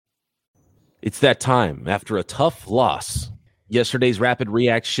It's that time after a tough loss. Yesterday's Rapid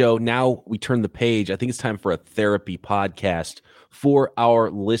React show. Now we turn the page. I think it's time for a therapy podcast for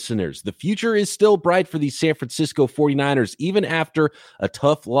our listeners. The future is still bright for the San Francisco 49ers, even after a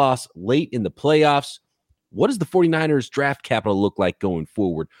tough loss late in the playoffs. What does the 49ers draft capital look like going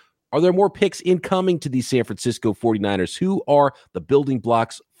forward? Are there more picks incoming to the San Francisco 49ers? Who are the building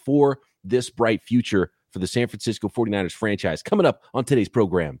blocks for this bright future for the San Francisco 49ers franchise? Coming up on today's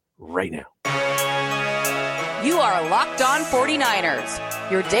program right now. You are Locked On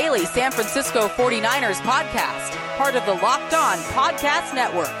 49ers, your daily San Francisco 49ers podcast, part of the Locked On Podcast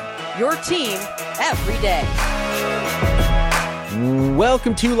Network, your team every day.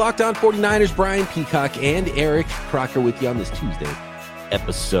 Welcome to Locked On 49ers. Brian Peacock and Eric Crocker with you on this Tuesday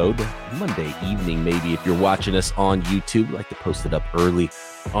episode, Monday evening maybe if you're watching us on YouTube. I like to post it up early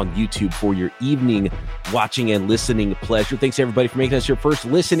on YouTube for your evening watching and listening pleasure. Thanks everybody for making us your first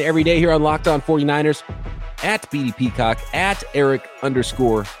listen every day here on Locked On 49ers. At BD Peacock, at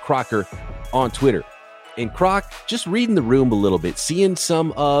Eric_Crocker on Twitter. And Croc, just reading the room a little bit, seeing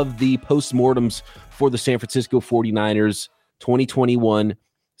some of the postmortems for the San Francisco 49ers 2021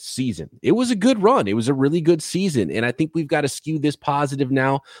 season. It was a good run. It was a really good season. And I think we've got to skew this positive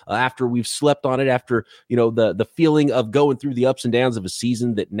now after we've slept on it, after, the feeling of going through the ups and downs of a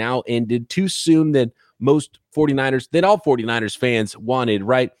season that now ended too soon than most 49ers, that all 49ers fans wanted,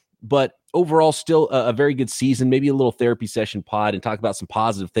 right? But overall, still a very good season, maybe a little therapy session pod and talk about some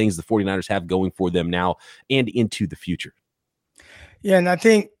positive things the 49ers have going for them now and into the future. Yeah, and I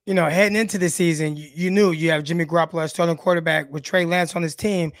think, heading into the season, you knew you have Jimmy Garoppolo as starting quarterback with Trey Lance on his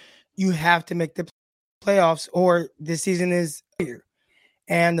team. You have to make the playoffs or this season is here.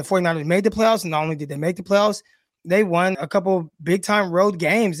 And the 49ers made the playoffs, and not only did they make the playoffs, they won a couple big-time road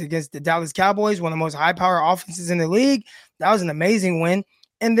games against the Dallas Cowboys, one of the most high-power offenses in the league. That was an amazing win.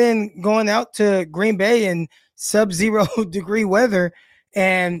 And then going out to Green Bay in sub-zero degree weather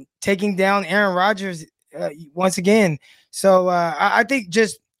and taking down Aaron Rodgers once again. So I think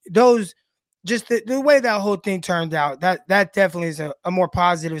just the way that whole thing turned out, that definitely is a more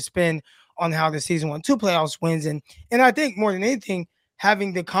positive spin on how the season won. 2 playoffs wins. And I think more than anything,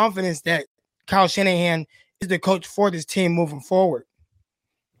 having the confidence that Kyle Shanahan is the coach for this team moving forward.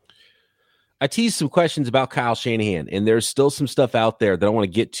 I teased some questions about Kyle Shanahan, and there's still some stuff out there that I want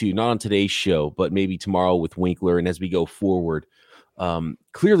to get to, not on today's show, but maybe tomorrow with Winkler and as we go forward.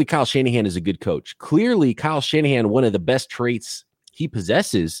 Clearly, Kyle Shanahan is a good coach. Clearly, Kyle Shanahan, one of the best traits he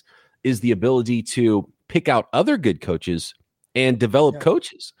possesses is the ability to pick out other good coaches and develop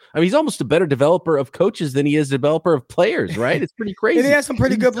coaches. I mean, he's almost a better developer of coaches than he is a developer of players, right? It's pretty crazy. And he has some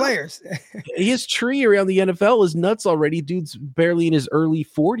pretty good players. His tree around the NFL is nuts already. Dude's barely in his early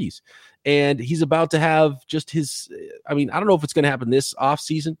 40s. And he's about to have just his, I don't know if it's going to happen this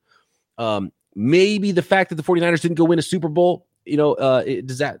offseason. Maybe the fact that the 49ers didn't go win a Super Bowl,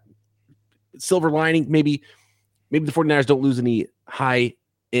 does that silver lining? Maybe the 49ers don't lose any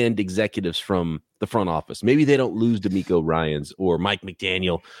high-end executives from the front office. Maybe they don't lose DeMeco Ryans or Mike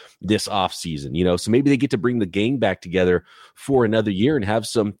McDaniel this offseason, so maybe they get to bring the gang back together for another year and have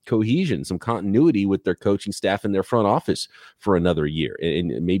some cohesion, some continuity with their coaching staff and their front office for another year.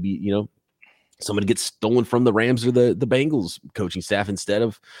 And maybe, somebody gets stolen from the Rams or the Bengals coaching staff instead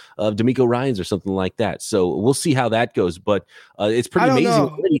of DeMeco Ryans or something like that. So we'll see how that goes, but it's pretty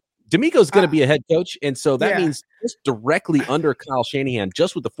amazing. DeMeco's going to be a head coach, and so that means just directly under Kyle Shanahan,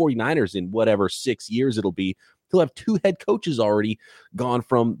 just with the 49ers in whatever 6 years it'll be, he'll have 2 head coaches already gone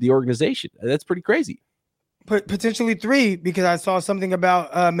from the organization. That's pretty crazy. Potentially 3, because I saw something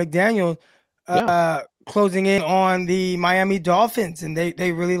about McDaniel closing in on the Miami Dolphins, and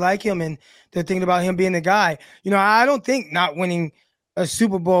they really like him, and they're thinking about him being the guy. I don't think not winning a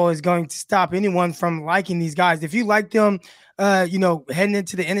Super Bowl is going to stop anyone from liking these guys. If you like them, heading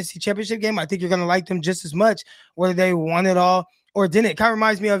into the NFC Championship game, I think you're going to like them just as much, whether they won it all or didn't. It kind of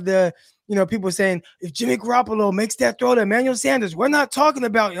reminds me of the, people saying, if Jimmy Garoppolo makes that throw to Emmanuel Sanders, we're not talking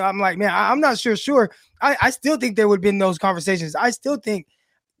about, I'm like, man, I'm not sure. I still think there would have been those conversations. I still think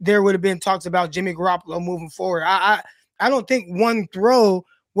there would have been talks about Jimmy Garoppolo moving forward. I don't think one throw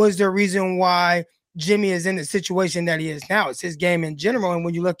was the reason why Jimmy is in the situation that he is now. It's his game in general. And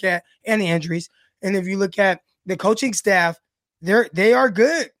when you look at any injuries, and if you look at the coaching staff, they are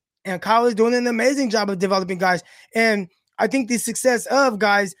good. And Kyle is doing an amazing job of developing guys. And I think the success of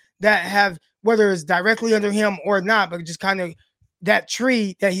guys that have, whether it's directly under him or not, but just kind of that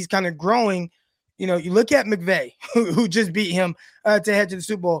tree that he's kind of growing. You look at McVay, who just beat him to head to the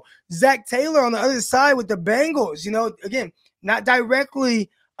Super Bowl. Zach Taylor on the other side with the Bengals, again, not directly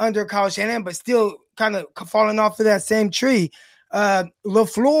under Kyle Shanahan, but still kind of falling off of that same tree.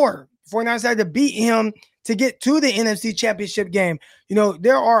 LaFleur 49ers had to beat him to get to the NFC Championship game. You know,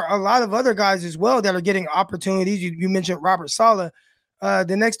 there are a lot of other guys as well that are getting opportunities. You mentioned Robert Saleh.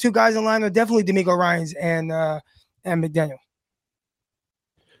 The next two guys in line are definitely DeMeco Ryans and McDaniel.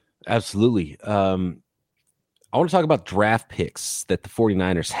 Absolutely. I want to talk about draft picks that the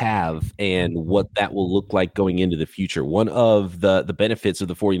 49ers have and what that will look like going into the future. One of the benefits of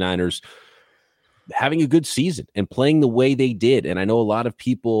the 49ers having a good season and playing the way they did, and I know a lot of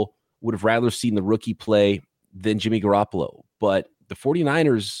people would have rather seen the rookie play than Jimmy Garoppolo, but the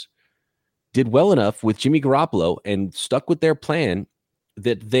 49ers did well enough with Jimmy Garoppolo and stuck with their plan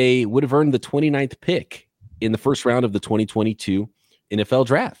that they would have earned the 29th pick in the first round of the 2022 NFL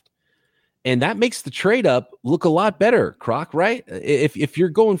draft. And that makes the trade up look a lot better, Croc, right? If you're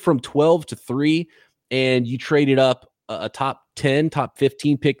going from 12 to 3 and you traded up a top 10, top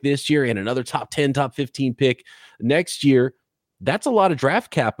 15 pick this year and another top 10, top 15 pick next year, that's a lot of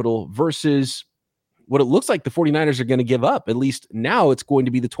draft capital versus what it looks like the 49ers are going to give up. At least now it's going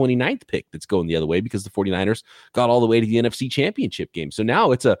to be the 29th pick that's going the other way because the 49ers got all the way to the NFC Championship game. So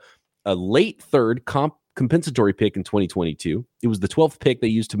now it's a late third compensatory pick in 2022. It was the 12th pick they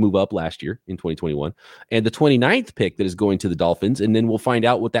used to move up last year in 2021, and the 29th pick that is going to the Dolphins. And then we'll find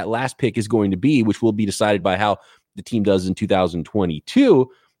out what that last pick is going to be, which will be decided by how the team does in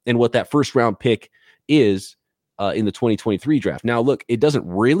 2022 and what that first round pick is in the 2023 draft. Now, look, it doesn't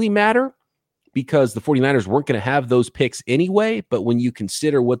really matter because the 49ers weren't going to have those picks anyway, but when you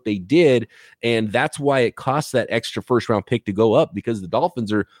consider what they did, and that's why it costs that extra first round pick to go up, because the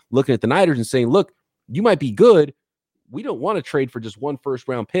Dolphins are looking at the Niners and saying, look, you might be good. We don't want to trade for just one first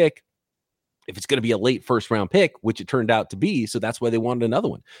round pick if it's going to be a late first round pick, which it turned out to be. So that's why they wanted another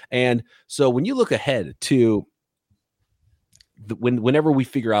one. And so when you look ahead to whenever we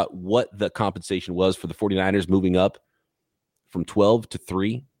figure out what the compensation was for the 49ers moving up from 12 to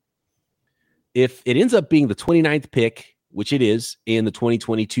 3, if it ends up being the 29th pick, which it is in the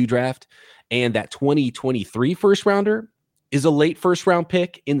 2022 draft, and that 2023 first rounder is a late first round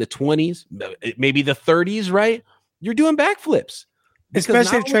pick in the 20s, maybe the 30s, right? You're doing backflips.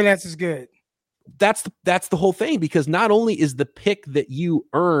 Especially if Trey Lance is good. That's the whole thing, because not only is the pick that you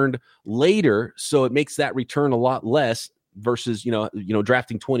earned later, so it makes that return a lot less versus,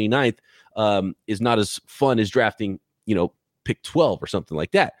 drafting 29th is not as fun as drafting, pick 12 or something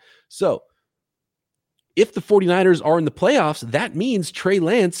like that. So if the 49ers are in the playoffs, that means Trey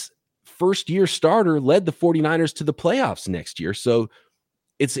Lance, first-year starter, led the 49ers to the playoffs next year. So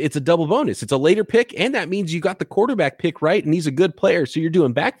it's a double bonus. It's a later pick, and that means you got the quarterback pick right, and he's a good player, so you're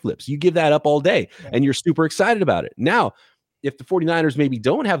doing backflips. You give that up all day, and you're super excited about it. Now, if the 49ers maybe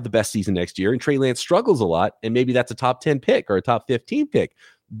don't have the best season next year and Trey Lance struggles a lot, and maybe that's a top 10 pick or a top 15 pick,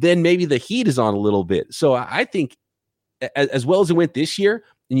 then maybe the heat is on a little bit. So I think as well as it went this year,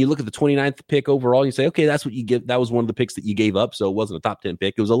 and you look at the 29th pick overall, you say, okay, that's what you give. That was one of the picks that you gave up. So it wasn't a top 10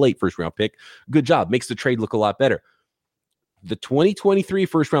 pick. It was a late first round pick. Good job. Makes the trade look a lot better. The 2023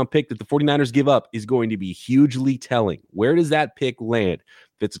 first round pick that the 49ers give up is going to be hugely telling. Where does that pick land?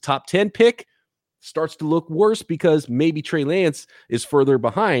 If it's a top 10 pick, starts to look worse because maybe Trey Lance is further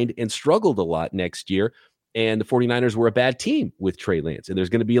behind and struggled a lot next year. And the 49ers were a bad team with Trey Lance. And there's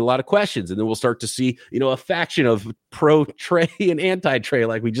going to be a lot of questions. And then we'll start to see, a faction of pro-Trey and anti-Trey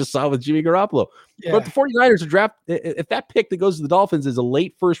like we just saw with Jimmy Garoppolo. Yeah. But the 49ers draft, if that pick that goes to the Dolphins is a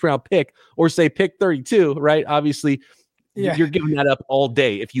late first-round pick, or say pick 32, right? Obviously, you're giving that up all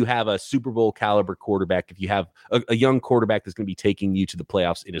day if you have a Super Bowl caliber quarterback, if you have a young quarterback that's going to be taking you to the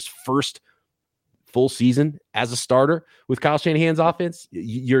playoffs in his first full season as a starter with Kyle Shanahan's offense.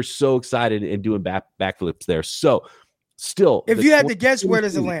 You're so excited and doing backflips there. So still, if you had to guess, where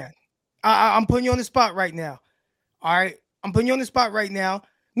does it land? I'm putting you on the spot right now. All right. I'm putting you on the spot right now.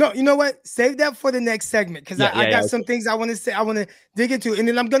 No, you know what? Save that for the next segment, because I got some things I want to say, I want to dig into, and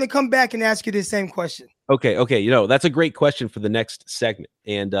then I'm going to come back and ask you the same question. Okay. That's a great question for the next segment.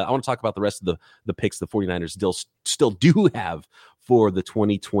 And I want to talk about the rest of the picks the 49ers still do have for the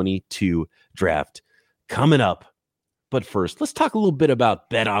 2022 draft coming up. But first, let's talk a little bit about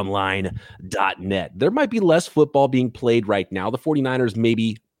betonline.net. There might be less football being played right now. The 49ers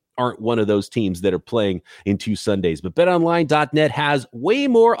maybe aren't one of those teams that are playing in 2 Sundays, but betonline.net has way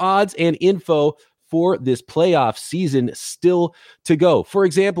more odds and info for this playoff season still to go. For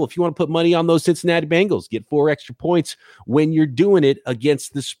example, if you want to put money on those Cincinnati Bengals, get 4 extra points when you're doing it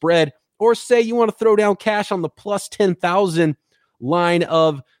against the spread, or say you want to throw down cash on the plus 10,000 line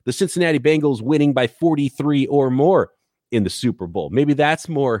of the Cincinnati Bengals winning by 43 or more in the Super Bowl. Maybe that's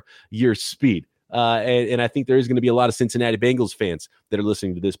more your speed. And I think there is going to be a lot of Cincinnati Bengals fans that are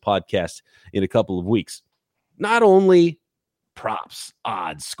listening to this podcast in a couple of weeks. Not only props,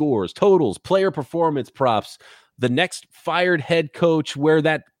 odds, scores, totals, player performance props, the next fired head coach, where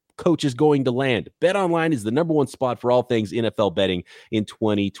that coach is going to land. BetOnline is the number one spot for all things NFL betting in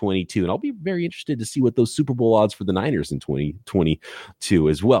 2022. And I'll be very interested to see what those Super Bowl odds for the Niners in 2022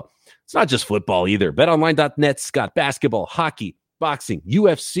 as well. It's not just football either. BetOnline.net's got basketball, hockey, boxing,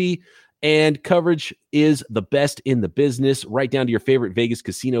 UFC, and coverage is the best in the business, right down to your favorite Vegas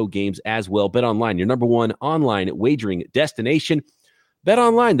casino games as well. BetOnline, your number one online wagering destination.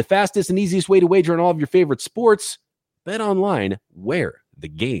 BetOnline, the fastest and easiest way to wager on all of your favorite sports. BetOnline, where the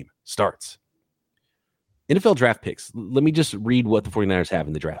game starts. NFL draft picks. Let me just read what the 49ers have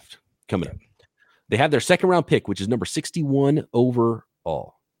in the draft coming up. They have their second round pick, which is number 61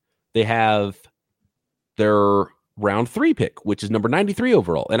 overall. They have their round 3 pick, which is number 93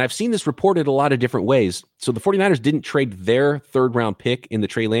 overall. And I've seen this reported a lot of different ways. So the 49ers didn't trade their third round pick in the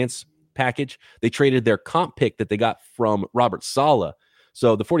Trey Lance package. They traded their comp pick that they got from Robert Saleh.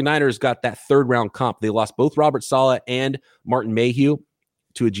 So the 49ers got that third round comp. They lost both Robert Saleh and Martin Mayhew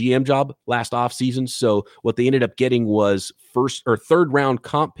to a GM job last offseason. So what they ended up getting was first or third round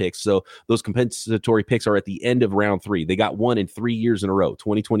comp picks. So those compensatory picks are at the end of round 3. They got one in 3 years in a row,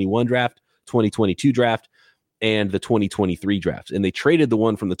 2021 draft, 2022 draft, and the 2023 draft. And they traded the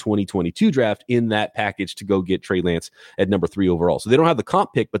one from the 2022 draft in that package to go get Trey Lance at number 3 overall. So they don't have the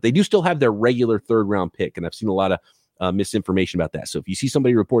comp pick, but they do still have their regular third round pick. And I've seen a lot of misinformation about that. So if you see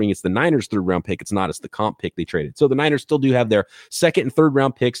somebody reporting it's the Niners third round pick, it's not. It's the comp pick they traded. So the Niners still do have their second and third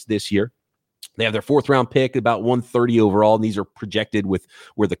round picks this year. They have their fourth round pick, about 130 overall, and these are projected with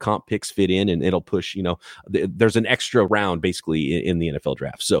where the comp picks fit in, and it'll push, there's an extra round basically in the NFL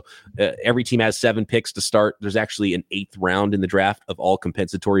draft. So every team has 7 picks to start. There's actually an 8th round in the draft of all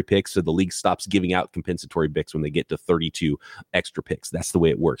compensatory picks. So the league stops giving out compensatory picks when they get to 32 extra picks. That's the way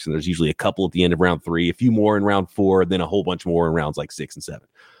it works. And there's usually a couple at the end of round 3, a few more in round 4, then a whole bunch more in rounds like 6 and 7.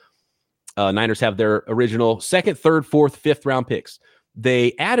 Niners have their original 2nd, 3rd, 4th, 5th round picks.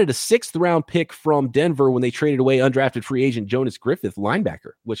 They added a 6th round pick from Denver when they traded away undrafted free agent Jonas Griffith,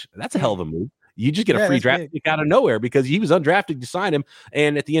 linebacker, which that's a hell of a move. You just get a free draft pick out of nowhere because he was undrafted. You sign him,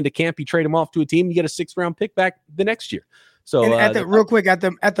 and at the end of camp, you trade him off to a team. You get a 6th round pick back the next year. So real quick, at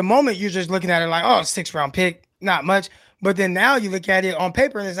the moment, you're just looking at it like, 6th round pick, not much. But then now you look at it on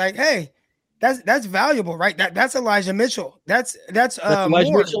paper and it's like, hey, that's valuable, right? That's Elijah Mitchell. That's Moore,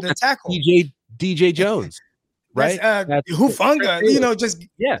 Mitchell, the tackle. DJ Jones. Right, Hufanga, just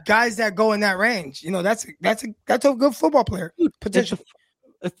guys that go in that range. That's a good football player potential.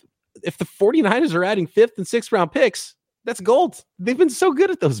 If the 49ers are adding 5th and 6th round picks, that's gold. They've been so good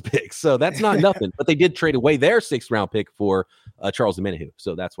at those picks, so that's not nothing. But they did trade away their 6th round pick for Charles Omenihu,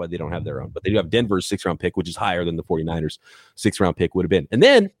 so that's why they don't have their own. But they do have Denver's 6th round pick, which is higher than the 49ers' 6th round pick would have been. And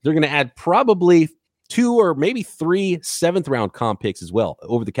then they're going to add probably 2 or maybe 3 7th round comp picks as well.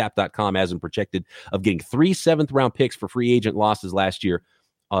 Overthecap.com has them projected of getting 3 7th round picks for free agent losses last year.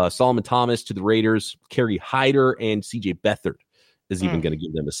 Solomon Thomas to the Raiders, Kerry Hyder, and CJ Beathard is even going to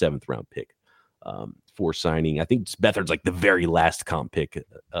give them a 7th round pick for signing. I think Beathard's like the very last comp pick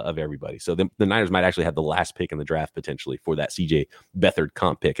of everybody. So the Niners might actually have the last pick in the draft potentially for that CJ Beathard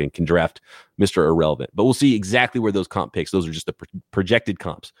comp pick and can draft Mr. Irrelevant. But we'll see exactly where those comp picks, those are just the projected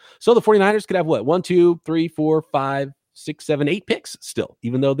comps. So the 49ers could have what? 1, 2, 3, 4, 5, 6, 7, 8 picks still,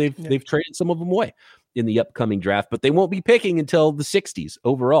 even though they've traded some of them away in the upcoming draft, but they won't be picking until the 60s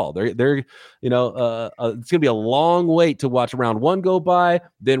overall. They're it's going to be a long wait to watch round 1 go by,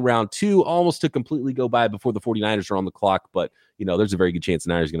 then round 2 almost to completely go by before the 49ers are on the clock. But there's a very good chance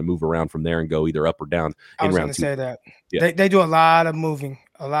the Niners are going to move around from there and go either up or down in round 2. I was going to say that. Yeah. They do a lot of moving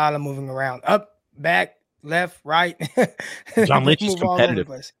around, up, back, left, right. John Lynch is competitive.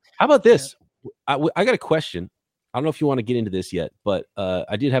 How about this? Yeah. I got a question. I don't know if you want to get into this yet, but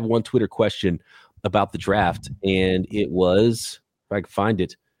I did have one Twitter question about the draft, and it was, if I can find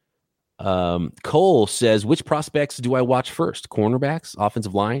it, Cole says, which prospects do I watch first? Cornerbacks,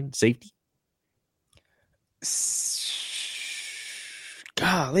 offensive line, safety?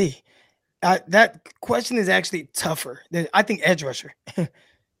 Golly. That question is actually tougher than I think edge rusher.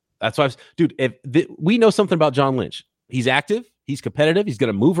 That's why we know something about John Lynch. He's active, he's competitive, he's going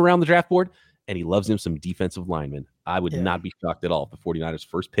to move around the draft board, and he loves him some defensive linemen. I would not be shocked at all if the 49ers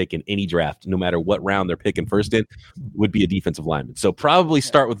first pick in any draft, no matter what round they're picking first in, would be a defensive lineman. So probably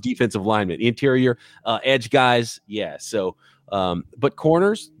start with defensive linemen, interior, edge guys. Yeah. So, but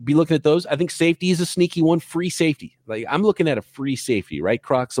corners, be looking at those. I think safety is a sneaky one, free safety. Like I'm looking at a free safety, right,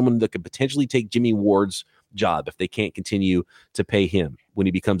 Croc? Someone that could potentially take Jimmy Ward's job if they can't continue to pay him when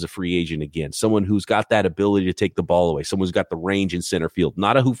he becomes a free agent again. Someone who's got that ability to take the ball away. Someone who's got the range in center field.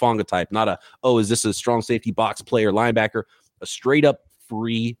 Not a Hufanga type. Not is this a strong safety box player linebacker? A straight up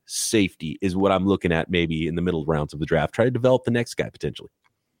free safety is what I'm looking at maybe in the middle rounds of the draft. Try to develop the next guy potentially.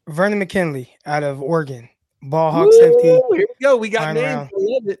 Vernon McKinley out of Oregon. Ball hawk safety. Here we go. We got names. Around. I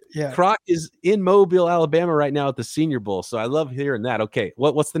love it. Yeah. Croc is in Mobile, Alabama right now at the Senior Bowl. So I love hearing that. Okay.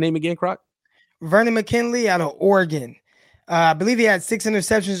 What's the name again, Croc? Vernon McKinley out of Oregon. I believe he had 6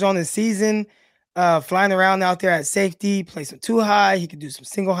 interceptions on the season. Flying around out there at safety, play some two high. He could do some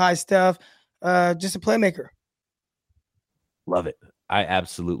single high stuff. Just a playmaker. Love it. I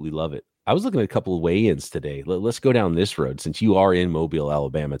absolutely love it. I was looking at a couple of weigh-ins today. Let's go down this road since you are in Mobile,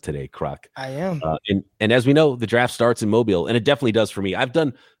 Alabama today, Croc. I am. And as we know, the draft starts in Mobile, and it definitely does for me. I've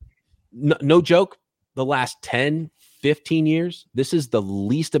done, no joke, the last 10, 15 years, this is the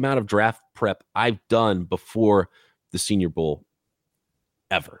least amount of draft prep I've done before the Senior Bowl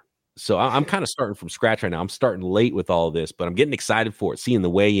ever. So I'm kind of starting from scratch right now. I'm starting late with all of this, but I'm getting excited for it, seeing the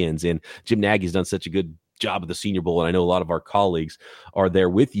weigh-ins. And Jim Nagy's done such a good job of the Senior Bowl, and I know a lot of our colleagues are there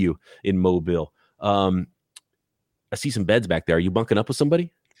with you in Mobile. I see some beds back there. Are you bunking up with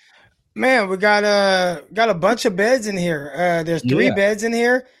somebody? Man, we got a bunch of beds in here. There's 3 beds in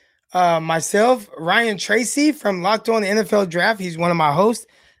here. Myself, Ryan Tracy from Locked On the NFL Draft. He's one of my hosts.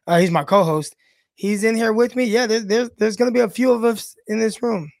 He's my co-host. He's in here with me. Yeah, there's going to be a few of us in this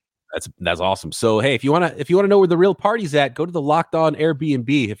room. That's awesome. So hey, if you want to know where the real party's at, go to the Locked On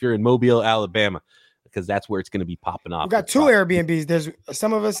Airbnb if you're in Mobile, Alabama, because that's where it's going to be popping off. We've got 2 Airbnbs. There's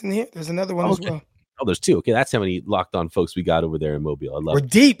some of us in here. There's another one as well. Oh, there's 2. Okay, that's how many Locked On folks we got over there in Mobile. I love it. We're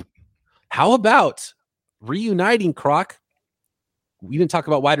deep. How about reuniting, Croc? We didn't talk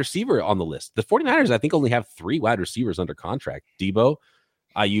about wide receiver on the list. The 49ers, I think, only have 3 wide receivers under contract. Debo,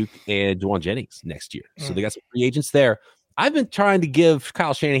 Ayuk, and Juwan Jennings next year. So they got some free agents there. I've been trying to give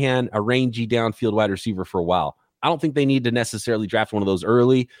Kyle Shanahan a rangy downfield wide receiver for a while. I don't think they need to necessarily draft one of those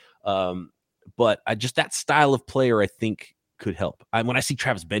early, but just that style of player, I think, could help. When I see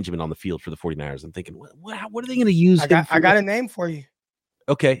Travis Benjamin on the field for the 49ers, I'm thinking, what are they going to use? I got a name for you.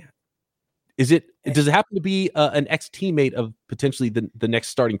 Okay. Does it happen to be an ex-teammate of potentially the next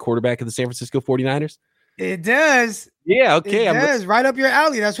starting quarterback of the San Francisco 49ers? It does. Yeah, okay. It does. Right up your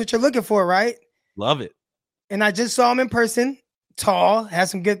alley. That's what you're looking for, right? Love it. And I just saw him in person. Tall,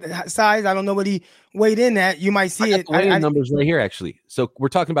 has some good size. I don't know what he weighed in at. You might see it. I numbers right here, actually. So we're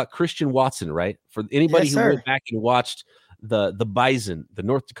talking about Christian Watson, right? For anybody who went back and watched the Bison, the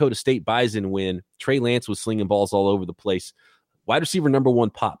North Dakota State Bison, when Trey Lance was slinging balls all over the place, wide receiver number 1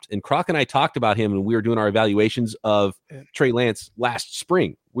 popped. And Croc and I talked about him when we were doing our evaluations of Trey Lance last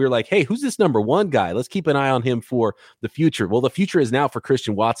spring. We were like, hey, who's this number 1 guy? Let's keep an eye on him for the future. Well, the future is now for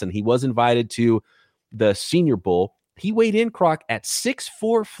Christian Watson. He was invited to the Senior Bowl. He weighed in, Croc, at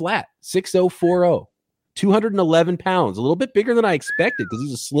 6'4" flat, 6'040, 211 pounds, a little bit bigger than I expected because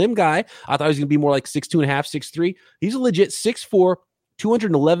he's a slim guy. I thought he was going to be more like 6'2.5", 6'3". He's a legit 6'4",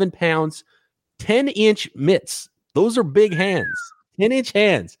 211 pounds, 10-inch mitts. Those are big hands, 10-inch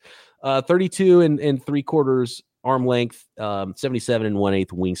hands, 32 and 3/4 arm length, 77 and 1/8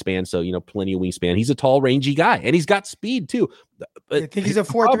 wingspan. So, plenty of wingspan. He's a tall, rangy guy, and he's got speed too. I think he's a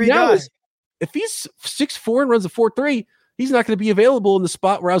 4.3 guy. If he's 6'4" and runs a 4.3, he's not going to be available in the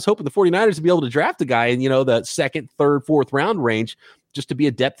spot where I was hoping the 49ers to be able to draft a guy in, the second, third, fourth round range, just to be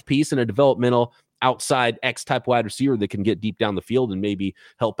a depth piece and a developmental outside X-type wide receiver that can get deep down the field and maybe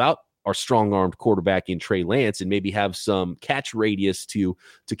help out our strong-armed quarterback in Trey Lance and maybe have some catch radius to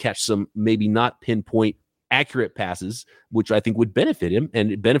catch some maybe not pinpoint accurate passes, which I think would benefit him, and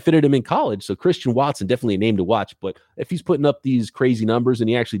it benefited him in college. So Christian Watson, definitely a name to watch. But if he's putting up these crazy numbers and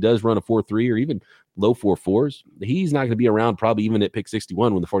he actually does run a 4.3 or even low 4.4s, he's not going to be around probably even at pick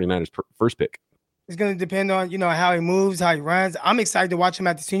 61 when the 49ers first pick. It's going to depend on, how he moves, how he runs. I'm excited to watch him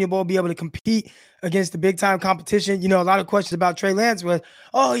at the Senior Bowl, be able to compete against the big-time competition. A lot of questions about Trey Lance was,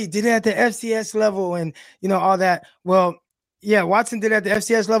 he did it at the FCS level and, all that. Well, yeah, Watson did at the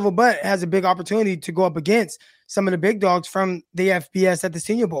FCS level, but has a big opportunity to go up against some of the big dogs from the FBS at the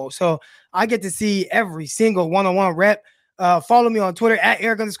Senior Bowl. So I get to see every single one-on-one rep. Follow me on Twitter at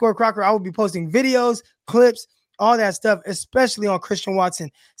Eric_Crocker. I will be posting videos, clips, all that stuff, especially on Christian Watson.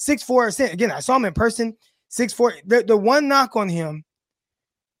 6'4". Again, I saw him in person. 6'4". The one knock on him,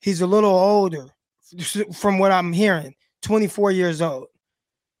 he's a little older from what I'm hearing, 24 years old.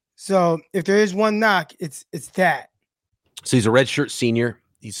 So if there is one knock, it's that. So he's a redshirt senior.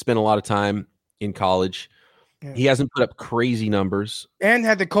 He's spent a lot of time in college. Yeah. He hasn't put up crazy numbers. And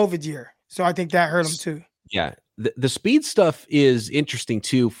had the COVID year. So I think that hurt him too. Yeah. The speed stuff is interesting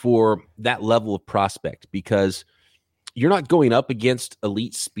too for that level of prospect because you're not going up against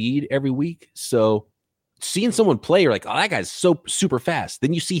elite speed every week. So seeing someone play, you're like, oh, that guy's so super fast.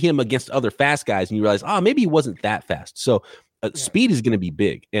 Then you see him against other fast guys and you realize, maybe he wasn't that fast. So Speed is going to be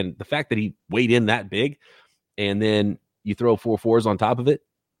big. And the fact that he weighed in that big and then you throw 4.4s on top of it,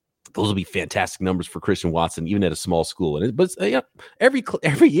 those will be fantastic numbers for Christian Watson, even at a small school.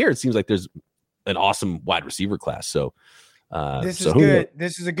 Every year it seems like there's an awesome wide receiver class. So this is good.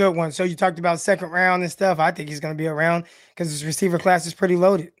 This is a good one. So you talked about second round and stuff. I think he's going to be around because his receiver class is pretty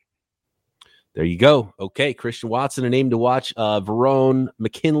loaded. There you go. Okay, Christian Watson, a name to watch. Verone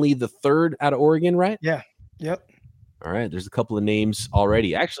McKinley III out of Oregon, right? Yeah. Yep. All right. There's a couple of names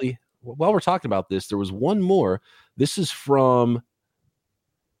already. Actually, while we're talking about this, there was one more. This is from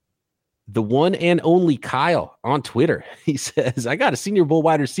the one and only Kyle on Twitter. He says, I got a Senior Bowl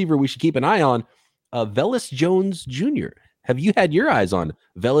wide receiver we should keep an eye on, Velus Jones Jr. Have you had your eyes on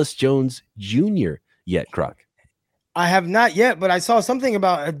Velus Jones Jr. yet, Croc? I have not yet, but I saw something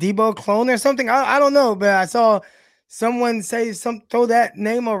about a Debo clone or something. I don't know, but I saw someone throw that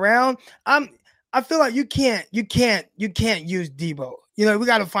name around. I feel like you can't use Debo. We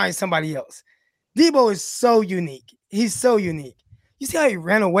got to find somebody else. Debo is so unique. He's so unique. You see how he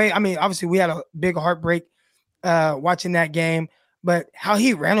ran away? I mean, obviously we had a big heartbreak watching that game, but how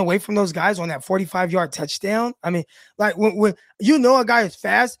he ran away from those guys on that 45-yard touchdown. I mean, like when a guy is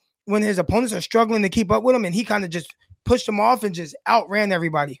fast, when his opponents are struggling to keep up with him, and he kind of just pushed them off and just outran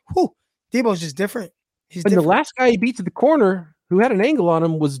everybody. Whew, Debo's just different. He's different. The last guy he beat to the corner who had an angle on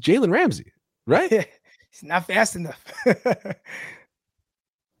him was Jalen Ramsey, right? He's not fast enough.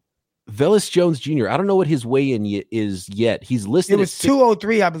 Velus Jones Jr. I don't know what his weigh-in is yet. He's listed. It was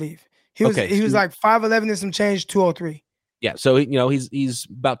 203, I believe. He was like 5'11" and some change, 203. Yeah, so he's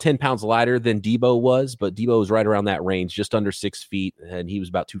about 10 pounds lighter than Debo was, but Debo was right around that range, just under 6 feet, and he was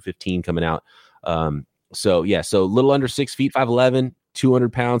about 215 coming out. So a little under 6 feet, 5'11",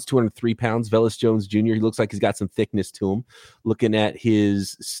 200 pounds, 203 pounds. Velus Jones Jr. He looks like he's got some thickness to him. Looking at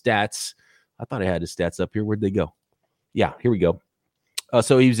his stats, I thought I had his stats up here. Where'd they go? Yeah, here we go.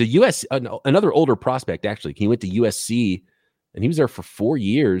 So he was another older prospect, actually. He went to USC, and he was there for 4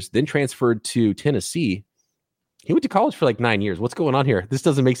 years, then transferred to Tennessee. He went to college for like 9 years. What's going on here? This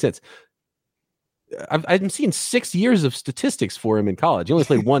doesn't make sense. I'm seeing 6 years of statistics for him in college. He only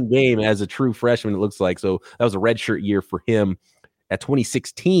played one game as a true freshman, it looks like. So that was a redshirt year for him at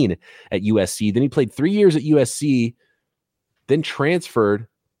 2016 at USC. Then he played 3 years at USC, then transferred.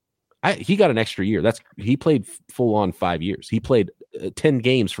 He got an extra year. He played full on 5 years. He played 10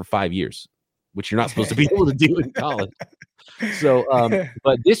 games for 5 years, which you're not supposed to be able to do in college. So,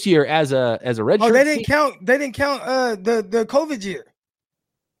 but this year as a redshirt, they didn't count the COVID year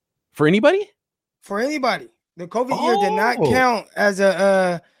for anybody. For anybody, the COVID year did not count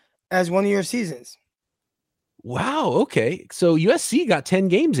as one of your seasons. Wow. Okay. So USC got 10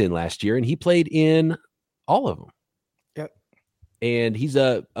 games in last year, and he played in all of them. Yep. And he's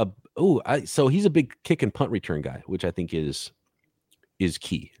so he's a big kick and punt return guy, which I think is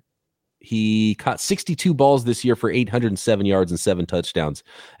key. He caught 62 balls this year for 807 yards and 7 touchdowns,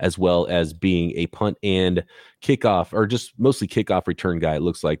 as well as being a punt and kickoff, or just mostly kickoff return guy, it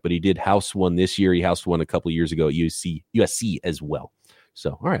looks like. But he did house one this year. He housed one a couple years ago at USC as well.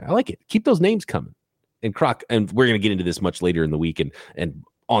 So, all right, I like it. Keep those names coming. And Croc, and we're going to get into this much later in the week and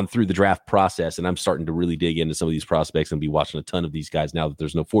on through the draft process. And I'm starting to really dig into some of these prospects and be watching a ton of these guys now that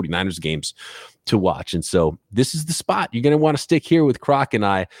there's no 49ers games to watch. And so this is the spot. You're going to want to stick here with Croc and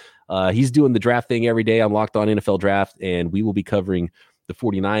I. He's doing the draft thing every day on Locked On NFL Draft, and we will be covering the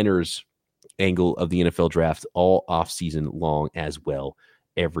 49ers angle of the NFL Draft all offseason long as well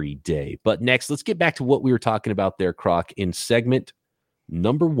every day. But next, let's get back to what we were talking about there, Croc, in segment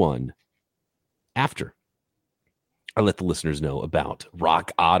number 1 after I let the listeners know about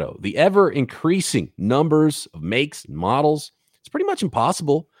Rock Auto. The ever-increasing numbers of makes and models. It's pretty much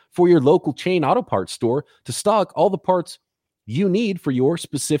impossible for your local chain auto parts store to stock all the parts you need for your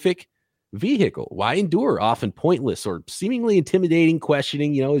specific vehicle. Why endure often pointless or seemingly intimidating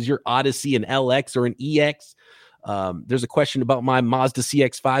questioning? Is your Odyssey an LX or an EX? There's a question about my Mazda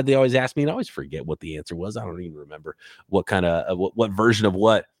CX-5. They always ask me, and I always forget what the answer was. I don't even remember what kind of what version of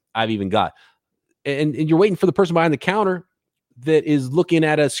what I've even got. And you're waiting for the person behind the counter that is looking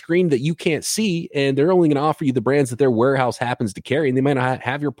at a screen that you can't see, and they're only going to offer you the brands that their warehouse happens to carry, and they might not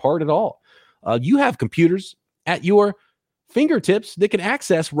have your part at all. You have computers at your fingertips that can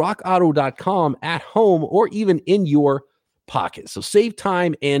access rockauto.com at home or even in your pocket. So save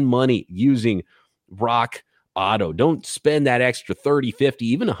time and money using Rock Auto. Don't spend that extra 30, 50,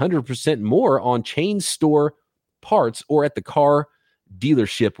 even 100% more on chain store parts or at the car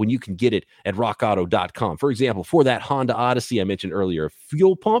dealership when you can get it at rockauto.com. For example, for that Honda Odyssey I mentioned earlier,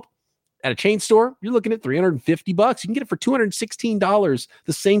 fuel pump at a chain store, you're looking at $350. You can get it for $216,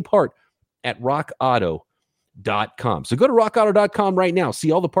 the same part at rockauto.com. So go to rockauto.com right now.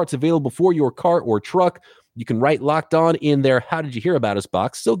 See all the parts available for your car or truck. You can write Locked On in their How Did You Hear About Us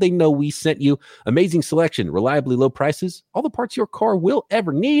box so they know we sent you. Amazing selection, reliably low prices, all the parts your car will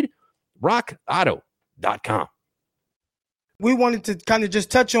ever need. rockauto.com. We wanted to kind of just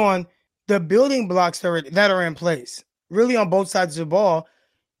touch on the building blocks that are in place, really on both sides of the ball,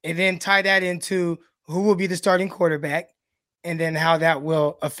 and then tie that into who will be the starting quarterback and then how that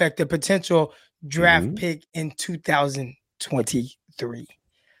will affect the potential draft pick in 2023.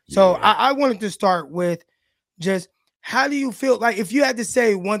 So I wanted to start with just how do you feel like if you had to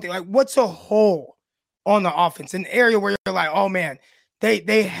say one thing, like what's a hole on the offense, an area where you're like, oh man,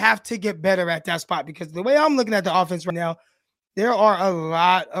 they have to get better at that spot? Because the way I'm looking at the offense right now, there are a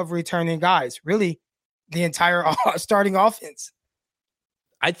lot of returning guys, really the entire starting offense.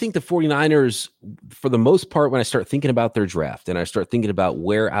 I think the 49ers, for the most part, when I start thinking about their draft and I start thinking about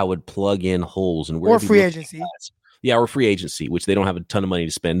where I would plug in holes and where free agency. Or free agency, which they don't have a ton of money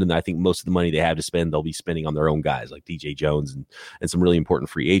to spend. And I think most of the money they have to spend, they'll be spending on their own guys like DJ Jones and some really important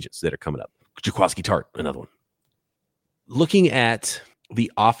free agents that are coming up. Jaquiski Tartt, another one. Looking at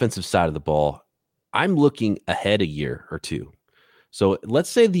the offensive side of the ball, I'm looking ahead a year or two. So let's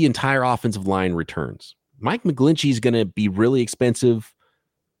say the entire offensive line returns. Mike McGlinchey is going to be really expensive.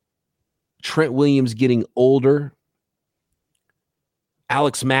 Trent Williams getting older.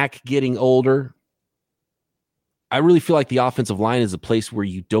 Alex Mack getting older. I really feel like the offensive line is a place where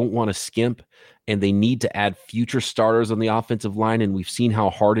you don't want to skimp, and they need to add future starters on the offensive line. And we've seen how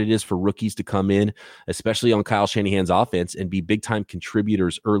hard it is for rookies to come in, especially on Kyle Shanahan's offense, and be big-time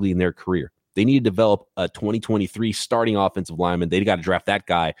contributors early in their career. They need to develop a 2023 starting offensive lineman. They got to draft that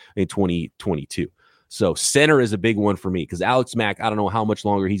guy in 2022. So center is a big one for me because Alex Mack, I don't know how much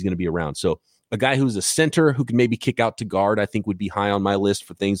longer he's going to be around. So a guy who's a center who can maybe kick out to guard, I think would be high on my list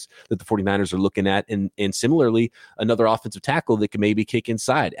for things that the 49ers are looking at. And similarly, another offensive tackle that can maybe kick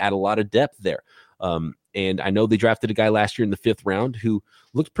inside, add a lot of depth there. And I know they drafted a guy last year in the 5th round who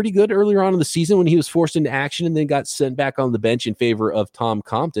looked pretty good earlier on in the season when he was forced into action and then got sent back on the bench in favor of Tom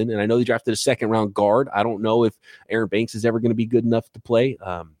Compton. And I know they drafted a 2nd round guard. I don't know if Aaron Banks is ever going to be good enough to play.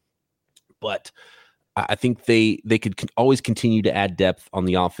 But I think they could always continue to add depth on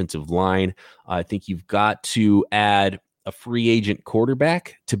the offensive line. I think you've got to add a free agent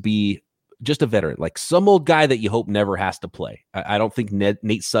quarterback to be just a veteran, like some old guy that you hope never has to play. I don't think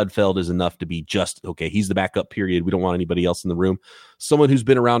Nate Sudfeld is enough to be just, okay, he's the backup period. We don't want anybody else in the room. Someone who's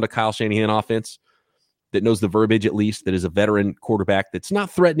been around a Kyle Shanahan offense that knows the verbiage at least, that is a veteran quarterback that's not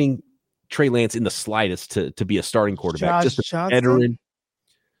threatening Trey Lance in the slightest to be a starting quarterback. Just a veteran.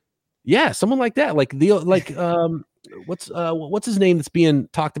 Yeah, someone like that. What's his name that's being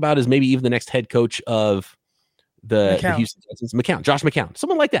talked about as maybe even the next head coach of the Houston Texans? Josh McCown.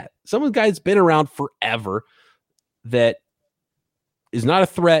 Someone like that. Some guy's been around forever that is not a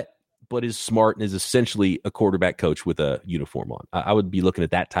threat, but is smart and is essentially a quarterback coach with a uniform on. I would be looking at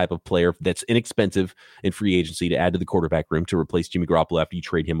that type of player that's inexpensive in free agency to add to the quarterback room to replace Jimmy Garoppolo after you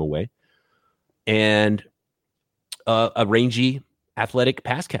trade him away. And a rangy athletic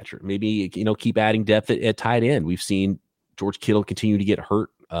pass catcher, maybe, keep adding depth at tight end. We've seen George Kittle continue to get hurt.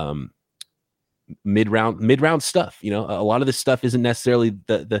 Mid-round stuff. A lot of this stuff isn't necessarily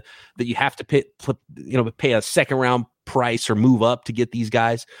that you have to pay a 2nd round price or move up to get these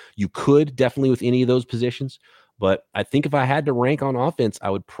guys. You could definitely with any of those positions, but I think if I had to rank on offense,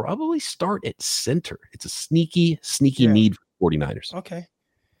 I would probably start at center. It's a sneaky need for 49ers. Okay.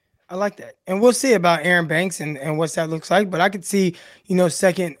 I like that. And we'll see about Aaron Banks and what that looks like. But I could see,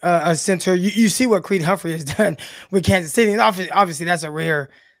 second a center. You see what Creed Humphrey has done with Kansas City. And obviously that's a rare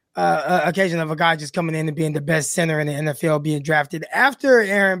occasion of a guy just coming in and being the best center in the NFL, being drafted after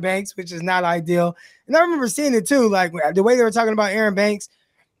Aaron Banks, which is not ideal. And I remember seeing it too, like the way they were talking about Aaron Banks.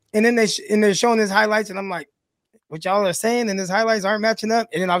 And then they're showing his highlights. And I'm like, what y'all are saying? And his highlights aren't matching up.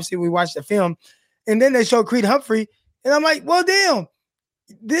 And then obviously we watched the film. And then they show Creed Humphrey. And I'm like, well, damn.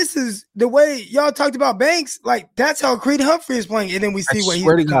 This is the way y'all talked about Banks. Like, that's how Creed Humphrey is playing. And then we see what he's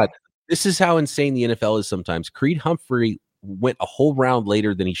doing. God, this is how insane the NFL is sometimes. Creed Humphrey went a whole round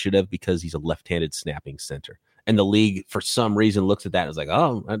later than he should have because he's a left-handed snapping center. And the league, for some reason, looks at that and is like,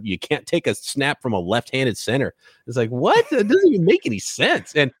 oh, you can't take a snap from a left-handed center. It's like, what? That doesn't even make any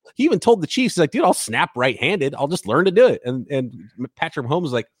sense. And he even told the Chiefs, he's like, dude, I'll snap right-handed. I'll just learn to do it. And Patrick Mahomes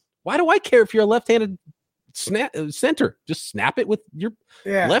was like, why do I care if you're a left-handed center? Just snap it with your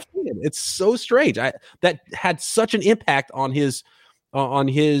left hand. It's so strange. That had such an impact on his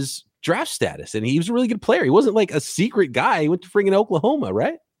draft status, and he was a really good player. He wasn't like a secret guy. He went to friggin' Oklahoma,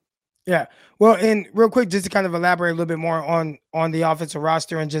 right? Yeah. Well, and real quick, just to kind of elaborate a little bit more on the offensive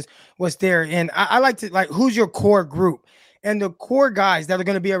roster and just what's there. And I like to who's your core group and the core guys that are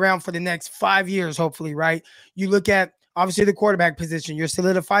going to be around for the next 5 years, hopefully, right? You look at obviously the quarterback position, you're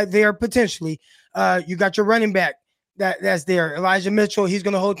solidified there potentially. You got your running back that's there. Elijah Mitchell, he's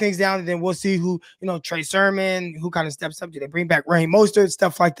going to hold things down, and then we'll see who, Trey Sermon, who kind of steps up. Do they bring back Raheem Mostert,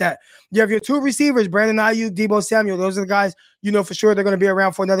 stuff like that? You have your two receivers, Brandon Ayuk, Deebo Samuel. Those are the guys, for sure they're going to be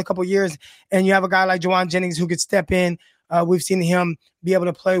around for another couple of years. And you have a guy like Juwan Jennings who could step in. We've seen him be able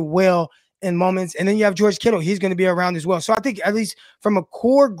to play well in moments. And then you have George Kittle. He's going to be around as well. So I think at least from a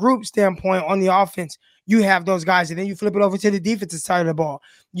core group standpoint on the offense, you have those guys. And then you flip it over to the defensive side of the ball.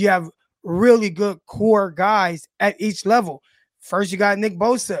 You have really good core guys at each level. First, you got Nick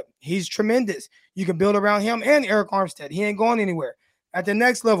Bosa. He's tremendous. You can build around him and Eric Armstead. He ain't going anywhere. At the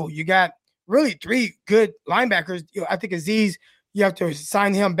next level, you got really three good linebackers. I think Azeez, you have to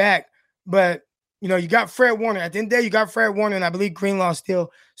sign him back. But, you got Fred Warner. At the end of the day, you got Fred Warner, and I believe Greenlaw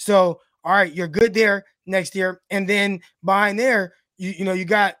still. So, all right, you're good there next year. And then behind there, you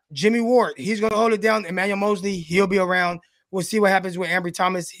got Jimmy Ward. He's going to hold it down. Emmanuel Mosley, he'll be around. We'll see what happens with Ambry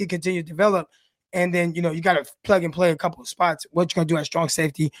Thomas. He continues to develop. And then, you got to plug and play a couple of spots. What you're going to do at strong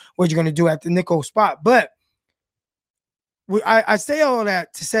safety, what you're going to do at the nickel spot. But I say all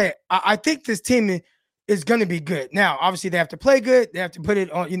that to say I think this team is going to be good. Now, obviously, they have to play good. They have to put it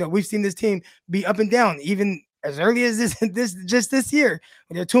on. We've seen this team be up and down, even as early as this year.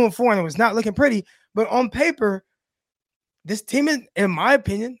 When they're 2-4 and it was not looking pretty. But on paper, this team, in my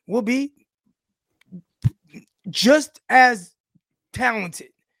opinion, will be just as talented.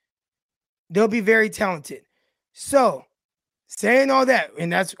 They'll be very talented. So, saying all that,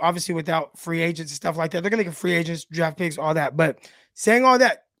 and that's obviously without free agents and stuff like that. They're going to get free agents, draft picks, all that. But saying all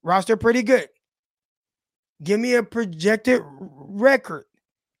that, roster pretty good. Give me a projected record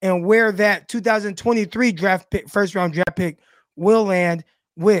and where that 2023 first round draft pick will land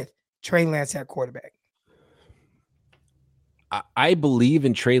with Trey Lance at quarterback. I believe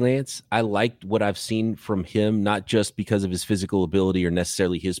in Trey Lance. I liked what I've seen from him, not just because of his physical ability or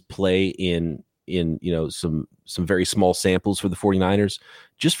necessarily his play in some very small samples for the 49ers.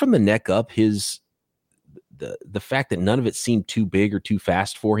 Just from the neck up, the fact that none of it seemed too big or too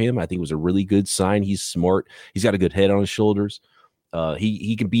fast for him, I think was a really good sign. He's smart. He's got a good head on his shoulders.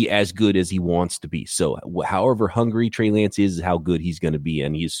 He can be as good as he wants to be. So however hungry Trey Lance is how good he's going to be,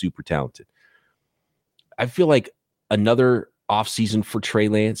 and he is super talented. I feel like another offseason for Trey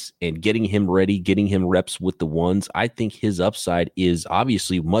Lance and getting him ready, getting him reps with the ones. I think his upside is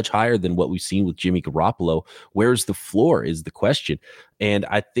obviously much higher than what we've seen with Jimmy Garoppolo. Where's the floor is the question. And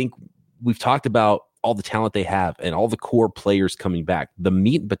I think we've talked about all the talent they have and all the core players coming back. The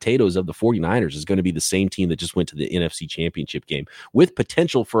meat and potatoes of the 49ers is going to be the same team that just went to the NFC Championship game with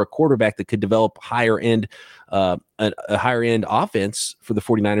potential for a quarterback that could develop a higher end offense for the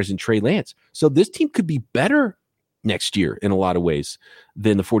 49ers and Trey Lance. So this team could be better next year in a lot of ways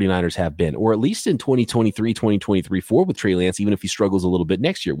than the 49ers have been, or at least in 2023-4 with Trey Lance, even if he struggles a little bit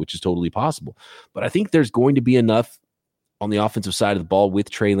next year, which is totally possible. But I think there's going to be enough on the offensive side of the ball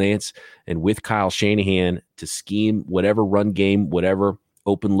with Trey Lance and with Kyle Shanahan to scheme whatever run game, whatever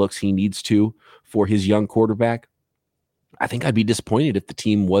open looks he needs to for his young quarterback. I think I'd be disappointed if the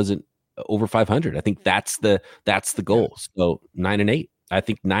team wasn't over 500. I think that's the goal. So 9-8. I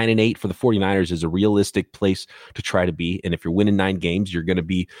think 9-8 for the 49ers is a realistic place to try to be. And if you're winning 9 games, you're going to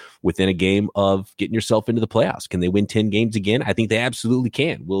be within a game of getting yourself into the playoffs. Can they win 10 games again? I think they absolutely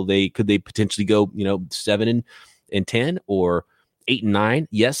can. Could they potentially go, 7-10 or 8-9?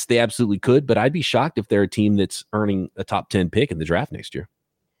 Yes, they absolutely could. But I'd be shocked if they're a team that's earning a top 10 pick in the draft next year.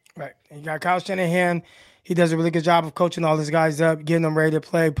 Right. And you got Kyle Shanahan. He does a really good job of coaching all these guys up, getting them ready to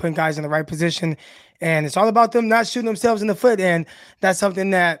play, putting guys in the right position. And it's all about them not shooting themselves in the foot. And that's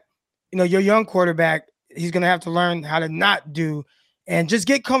something that, your young quarterback, he's going to have to learn how to not do and just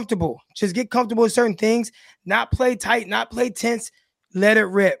get comfortable. Just get comfortable with certain things, not play tight, not play tense. Let it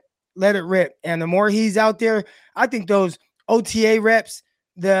rip. Let it rip. And the more he's out there, I think those OTA reps,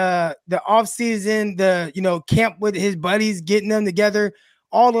 the offseason, camp with his buddies, getting them together,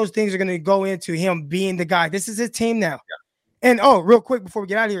 all those things are going to go into him being the guy. This is his team now. Yeah. And, real quick before we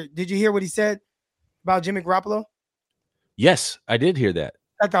get out of here, did you hear what he said about Jimmy Garoppolo? Yes, I did hear that.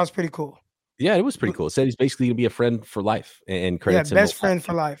 I thought it was pretty cool. Yeah, it was pretty cool. It said he's basically going to be a friend for life and credits him. Best friend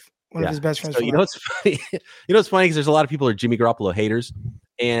for life. One of his best friends for life. What's funny? What's funny because there's a lot of people who are Jimmy Garoppolo haters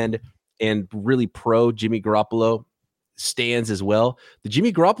and really pro Jimmy Garoppolo stands as well. The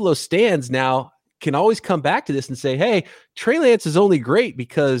Jimmy Garoppolo stands now can always come back to this and say, hey, Trey Lance is only great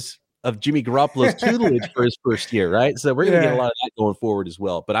because of Jimmy Garoppolo's tutelage for his first year, right? So we're going to get a lot of that going forward as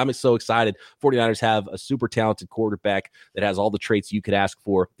well. But I'm so excited. 49ers have a super talented quarterback that has all the traits you could ask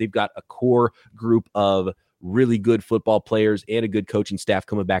for. They've got a core group of really good football players and a good coaching staff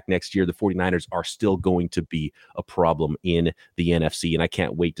coming back next year. The 49ers are still going to be a problem in the NFC, and I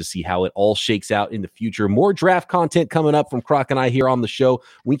can't wait to see how it all shakes out in the future. More draft content coming up from Croc and I here on the show.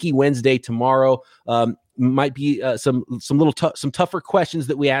 Winky Wednesday tomorrow. Might be some tougher questions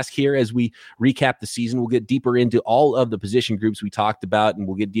that we ask here as we recap the season. We'll get deeper into all of the position groups we talked about, and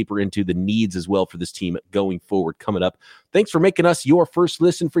we'll get deeper into the needs as well for this team going forward coming up. Thanks for making us your first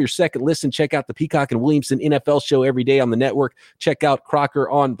listen. For your second listen, check out the Peacock and Williamson NFL show every day on the network. Check out Crocker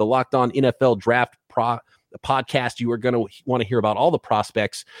on the Locked On NFL Draft podcast. You are going to want to hear about all the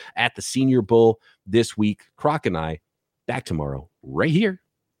prospects at the Senior Bowl this week. Croc and I back tomorrow right here.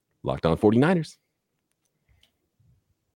 Locked On 49ers.